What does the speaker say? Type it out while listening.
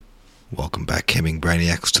Welcome back, Hemming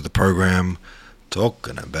Brainiacs, to the program,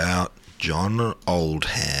 talking about John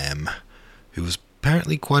Oldham, who was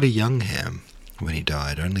apparently quite a young ham when he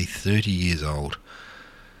died, only 30 years old.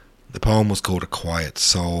 The poem was called A Quiet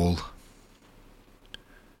Soul,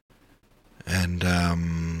 and I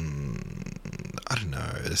don't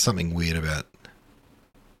know, there's something weird about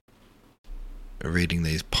reading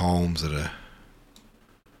these poems that are,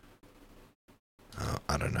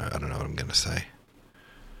 I don't know what I'm going to say.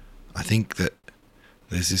 I think that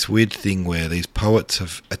there's this weird thing where these poets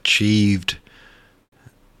have achieved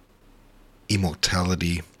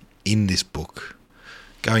immortality in this book,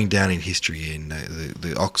 going down in history in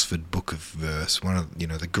the Oxford Book of Verse, one of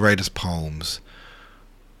the greatest poems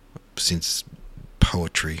since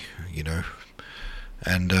poetry,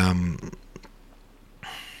 and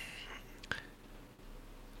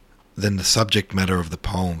then the subject matter of the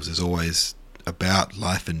poems is always about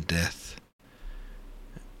life and death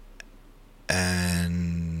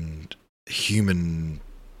and human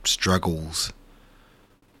struggles,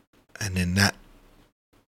 and then that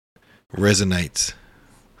resonates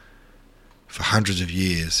for hundreds of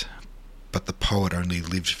years, but the poet only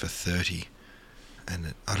lived for 30,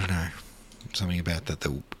 and I don't know, something about that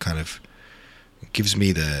kind of gives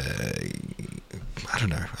me I don't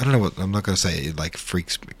know what, I'm not going to say it like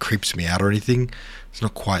creeps me out or anything. It's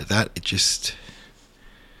not quite that, it just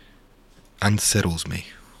unsettles me.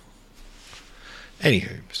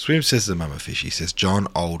 Anywho, Swim says the Mummerfish. He says John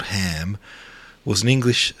Oldham was an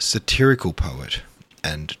English satirical poet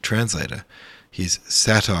and translator. His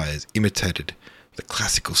satires imitated the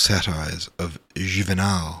classical satires of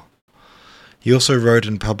Juvenal. He also wrote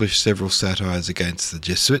and published several satires against the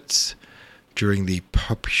Jesuits during the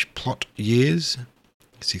Popish Plot years,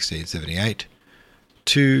 1678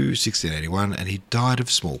 to 1681, and he died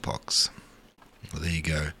of smallpox. Well, there you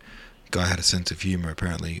go. Guy had a sense of humour,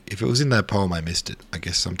 apparently. If it was in that poem, I missed it. I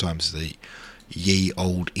guess sometimes the ye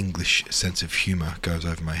old English sense of humour goes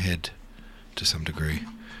over my head to some degree.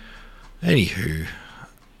 Anywho,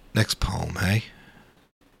 next poem, hey?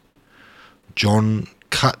 John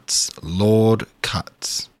Cuts, Lord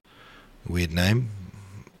Cuts. Weird name.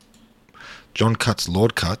 John Cuts,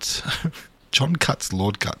 Lord Cuts. John Cuts,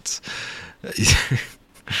 Lord Cuts.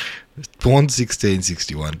 Born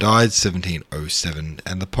 1661, died 1707,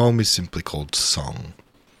 and the poem is simply called Song.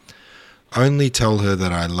 Only tell her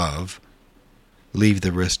that I love, leave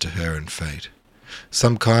the rest to her and fate.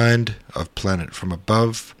 Some kind of planet from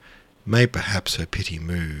above may perhaps her pity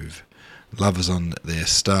move. Lovers on their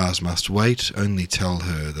stars must wait, only tell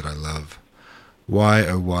her that I love. Why,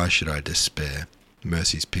 oh why should I despair?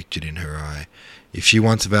 Mercy's pictured in her eye. If she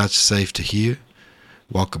once vouchsafed to hear,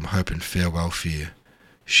 welcome hope and farewell fear.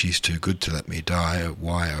 She's too good to let me die,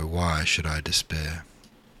 why, oh why should I despair?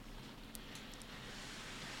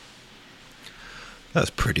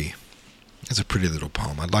 That's pretty. It's a pretty little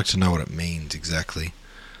poem. I'd like to know what it means exactly,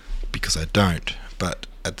 because I don't, but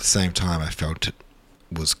at the same time I felt it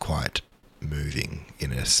was quite moving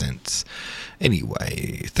in a sense.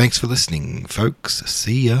 Anyway, thanks for listening, folks.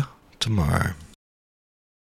 See ya tomorrow.